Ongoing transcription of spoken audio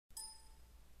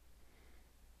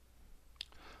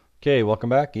Okay, welcome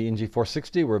back. EENG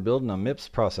 460. We're building a MIPS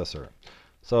processor.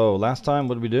 So last time,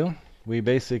 what did we do? We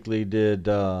basically did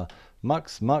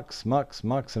mux, mux, mux,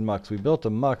 mux, and mux. We built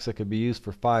a mux that could be used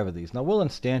for 5 of these. Now we'll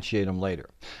instantiate them later.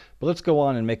 But let's go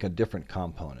on and make a different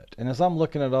component. And as I'm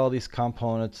looking at all these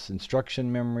components,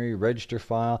 instruction memory, register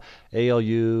file,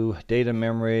 ALU, data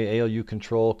memory, ALU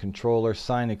control, controller,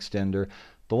 sign extender,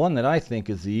 the one that I think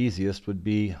is the easiest would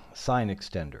be sign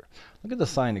extender. Look at the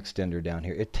sign extender down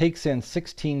here. It takes in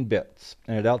 16 bits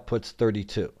and it outputs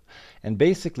 32. And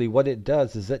basically what it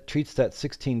does is it treats that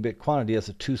 16-bit quantity as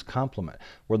a 2's complement,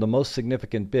 where the most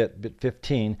significant bit, bit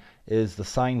 15, is the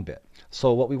sign bit.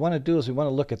 So what we want to do is we want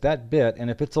to look at that bit, and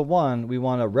if it's a 1, we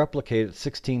want to replicate it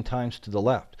 16 times to the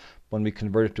left when we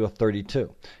convert it to a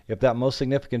 32. If that most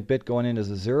significant bit going in is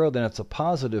a 0, then it's a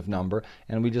positive number,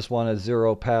 and we just want a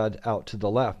 0 pad out to the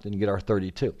left and get our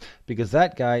 32. Because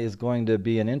that guy is going to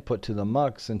be an input to the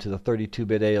mux and to the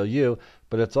 32-bit ALU,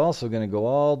 but it's also going to go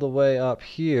all the way up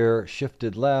here,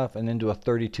 shifted left, and into a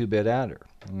 32-bit adder.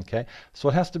 Okay, so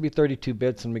it has to be 32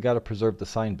 bits, and we got to preserve the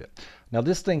sign bit. Now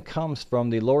this thing comes from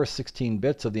the lower 16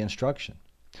 bits of the instruction.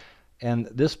 And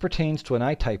this pertains to an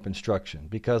I-type instruction,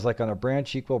 because like on a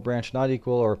branch equal, branch not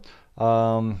equal, or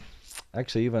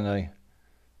actually even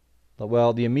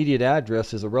the immediate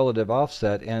address is a relative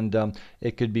offset, and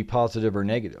it could be positive or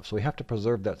negative. So we have to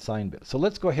preserve that sign bit. So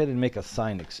let's go ahead and make a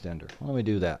sign extender. Let me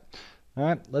do that. All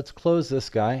right, let's close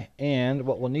this guy. And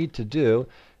what we'll need to do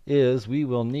is we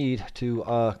will need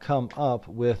to come up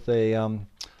with a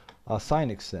sign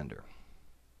extender.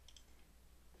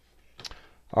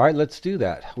 All right, let's do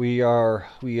that. We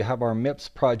have our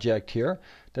MIPS project here.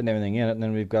 Doesn't have anything in it, and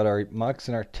then we've got our mux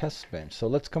and our test bench. So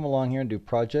let's come along here and do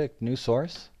project, new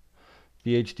source,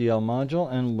 VHDL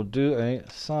module, and we'll do a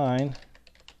sign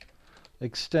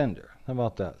extender. How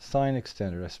about that? Sign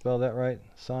extender. Did I spell that right?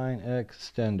 Sign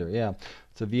extender. Yeah,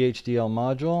 it's a VHDL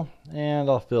module, and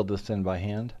I'll fill this in by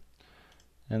hand.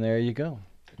 And there you go.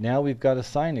 Now we've got a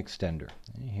sign extender.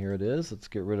 Here it is. Let's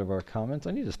get rid of our comments.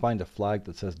 I need to find a flag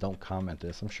that says don't comment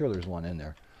this. I'm sure there's one in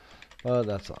there, but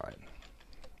that's all right.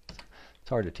 It's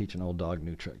hard to teach an old dog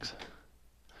new tricks.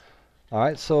 All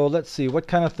right, so let's see. What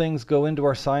kind of things go into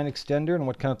our sign extender and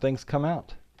what kind of things come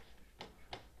out?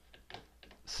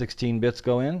 16 bits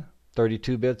go in,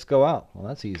 32 bits go out. Well,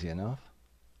 that's easy enough.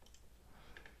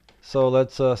 So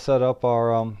let's set up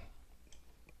our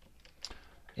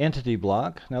entity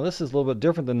block. Now this is a little bit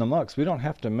different than the mux. We don't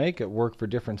have to make it work for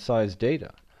different size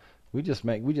data. We just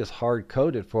hard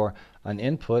code it for an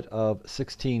input of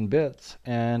 16 bits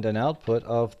and an output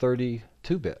of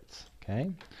 32 bits.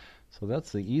 Okay, so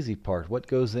that's the easy part. What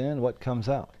goes in, what comes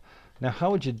out. Now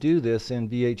how would you do this in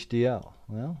VHDL?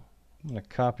 Well, I'm going to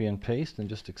copy and paste and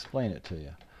just explain it to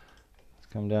you. Let's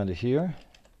come down to here,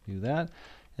 do that,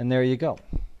 and there you go.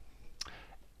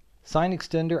 Sign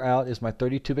extender out is my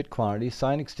 32-bit quantity.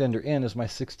 Sign extender in is my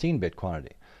 16-bit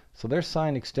quantity. So there's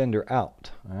sign extender out.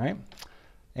 All right.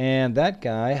 And that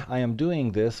guy, I am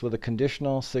doing this with a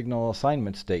conditional signal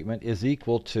assignment statement is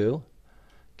equal to,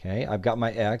 okay, I've got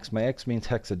my x. My x means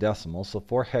hexadecimal. So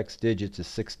 4 hex digits is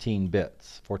 16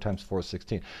 bits. 4 times 4 is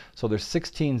 16. So there's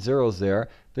 16 zeros there.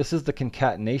 This is the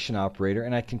concatenation operator,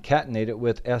 and I concatenate it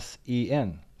with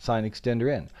SEN, sign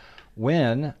extender in.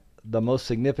 When the most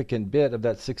significant bit of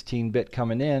that 16-bit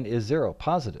coming in is 0,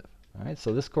 positive. All right,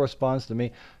 so this corresponds to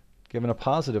me giving a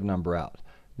positive number out.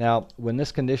 Now, when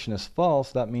this condition is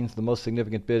false, that means the most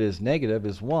significant bit is negative,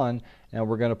 is 1, and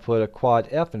we're going to put a quad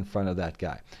F in front of that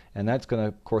guy. And that's going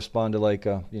to correspond to like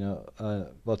well,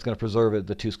 it's going to preserve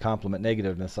the 2's complement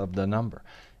negativeness of the number.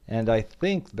 And I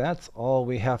think that's all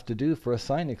we have to do for a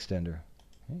sign extender.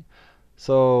 Okay.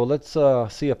 So let's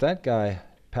see if that guy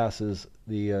passes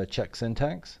the check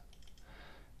syntax.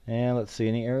 And let's see,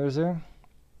 any errors there?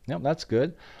 Nope, that's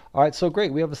good. All right, so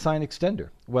great, we have a sign extender.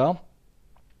 Well,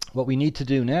 what we need to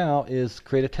do now is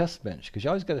create a test bench, because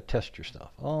you always got to test your stuff.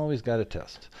 Always got to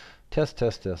test. Test,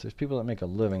 test, test. There's people that make a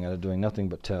living out of doing nothing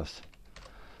but tests.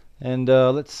 And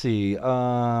let's see,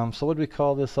 so what do we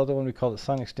call this other one? We call it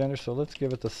sign extender, so let's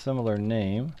give it a similar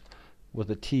name with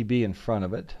a TB in front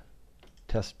of it.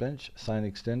 Test bench, sign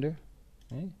extender.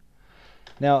 Okay.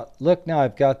 Now, look, now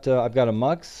I've got a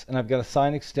mux, and I've got a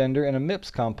sign extender and a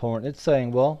MIPS component. It's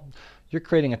saying, well, you're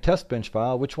creating a test bench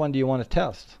file. Which one do you want to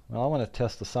test? Well, I want to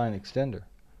test the sign extender.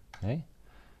 Okay,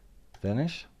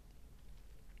 finish.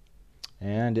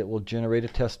 And it will generate a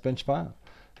test bench file.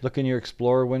 Look in your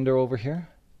Explorer window over here.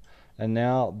 And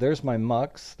now there's my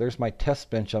mux. There's my test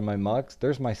bench on my mux.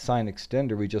 There's my sign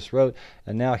extender we just wrote.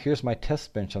 And now here's my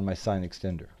test bench on my sign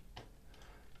extender.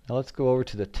 Now let's go over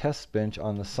to the test bench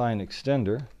on the sign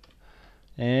extender.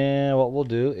 And what we'll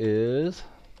do is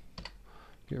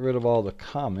Get rid of all the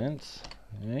comments.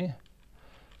 Okay.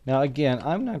 Now again,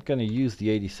 I'm not going to use the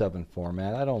 87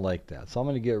 format. I don't like that. So I'm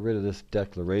going to get rid of this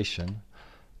declaration.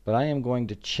 But I am going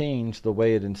to change the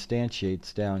way it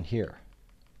instantiates down here.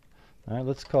 All right,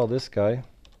 let's call this guy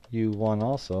U1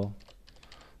 also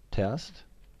test.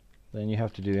 Then you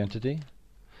have to do entity.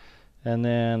 And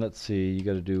then let's see, you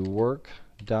got to do work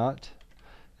dot.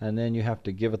 And then you have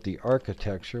to give it the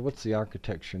architecture. What's the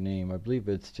architecture name? I believe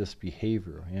it's just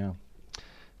behavior. Yeah.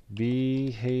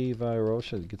 Behavioral.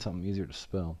 Should get something easier to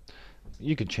spell.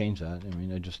 You could change that. I mean,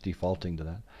 I'm just defaulting to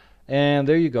that. And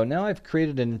there you go. Now I've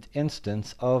created an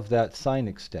instance of that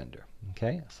sign extender.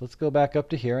 Okay, so let's go back up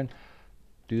to here and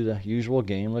do the usual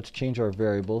game. Let's change our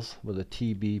variables with a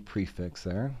TB prefix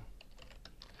there.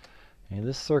 And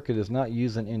this circuit is not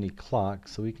using any clock,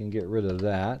 so we can get rid of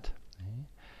that. Okay.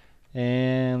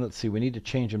 And let's see, we need to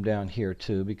change them down here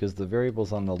too, because the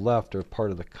variables on the left are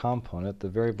part of the component. The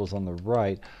variables on the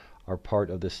right are part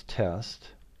of this test.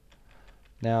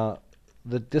 Now,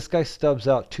 this guy stubs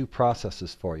out two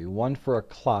processes for you. One for a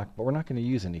clock, but we're not going to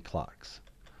use any clocks.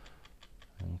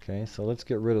 Okay, so let's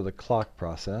get rid of the clock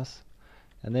process.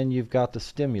 And then you've got the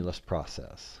stimulus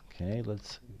process. Okay,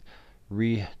 let's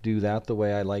redo that the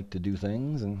way I like to do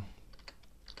things. And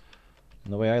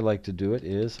the way I like to do it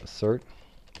is assert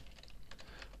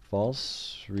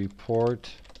false, report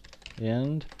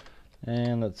end,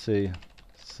 and let's see,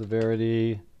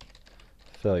 severity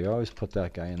failure. I always put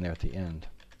that guy in there at the end.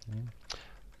 Okay.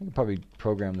 I can probably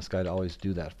program this guy to always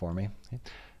do that for me. Okay.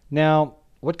 Now,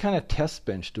 what kind of test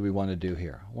bench do we want to do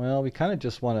here? Well, we kind of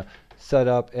just want to set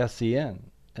up SEN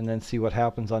and then see what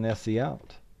happens on SE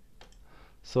out.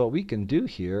 So what we can do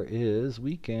here is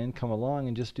we can come along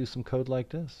and just do some code like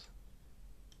this.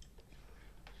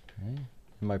 Okay.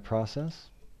 In my process.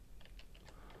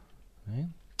 Okay.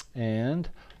 And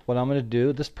what I'm going to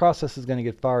do, this process is going to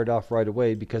get fired off right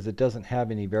away because it doesn't have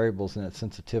any variables in its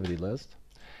sensitivity list.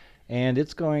 And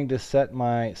it's going to set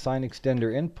my sign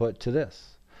extender input to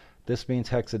this. This means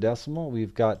hexadecimal.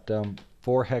 We've got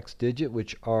 4 hex digit,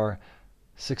 which are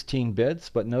 16 bits,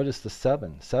 but notice the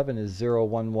 7. 7 is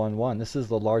 0111. This is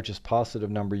the largest positive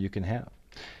number you can have.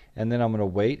 And then I'm going to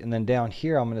wait, and then down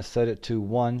here I'm going to set it to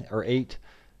 1 or 8.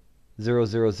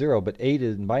 000, but 8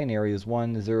 in binary is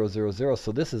 1000,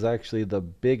 so this is actually the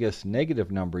biggest negative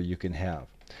number you can have.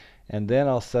 And then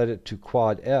I'll set it to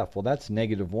quad F. Well, that's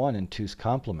 -1 in 2's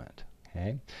complement.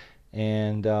 Okay,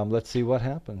 and let's see what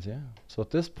happens. Yeah. So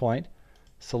at this point,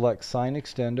 select sign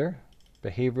extender,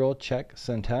 behavioral check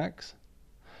syntax,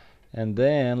 and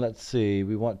then let's see,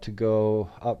 we want to go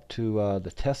up to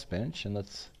the test bench, and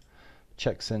let's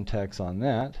check syntax on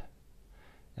that.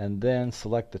 And then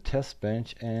select the test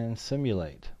bench and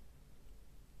simulate.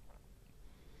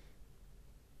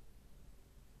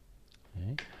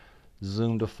 Okay.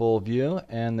 Zoom to full view,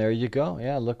 and there you go.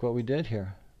 Yeah, look what we did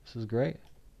here. This is great.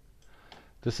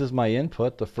 This is my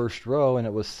input, the first row, and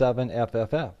it was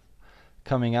 7FFF.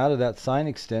 Coming out of that sign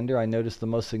extender, I noticed the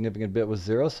most significant bit was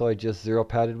 0, so I just 0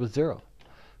 padded with 0.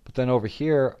 But then over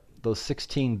here, those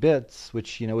 16 bits,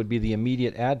 which would be the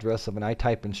immediate address of an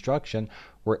I-type instruction,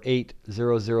 were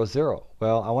 8000.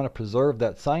 Well, I want to preserve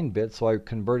that sign bit, so I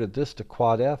converted this to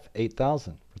quad F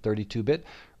 8000 for 32-bit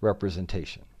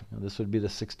representation. This would be the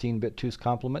 16-bit 2's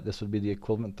complement. This would be the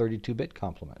equivalent 32-bit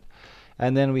complement.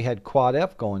 And then we had quad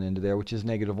F going into there, which is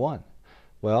 -1.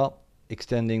 Well,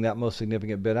 extending that most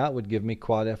significant bit out would give me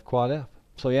quad F, quad F.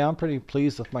 So yeah, I'm pretty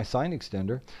pleased with my sign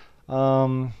extender.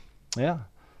 Yeah.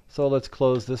 So let's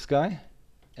close this guy.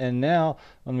 And now,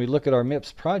 when we look at our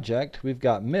MIPS project, we've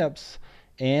got MIPS,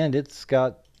 and it's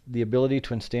got the ability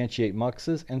to instantiate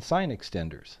muxes and sign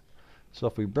extenders. So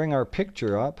if we bring our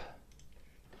picture up,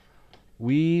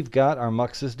 we've got our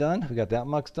muxes done. We got that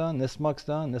mux done, this mux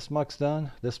done, this mux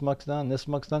done, this mux done, this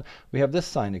mux done. We have this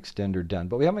sign extender done,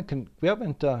 but we haven't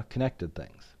connected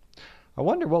things. I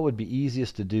wonder what would be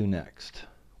easiest to do next. I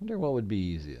wonder what would be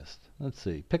easiest. Let's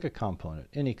see. Pick a component,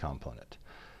 any component.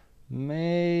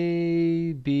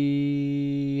 Maybe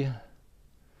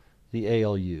the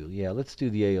ALU. Yeah, let's do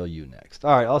the ALU next.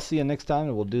 All right, I'll see you next time,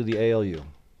 and we'll do the ALU.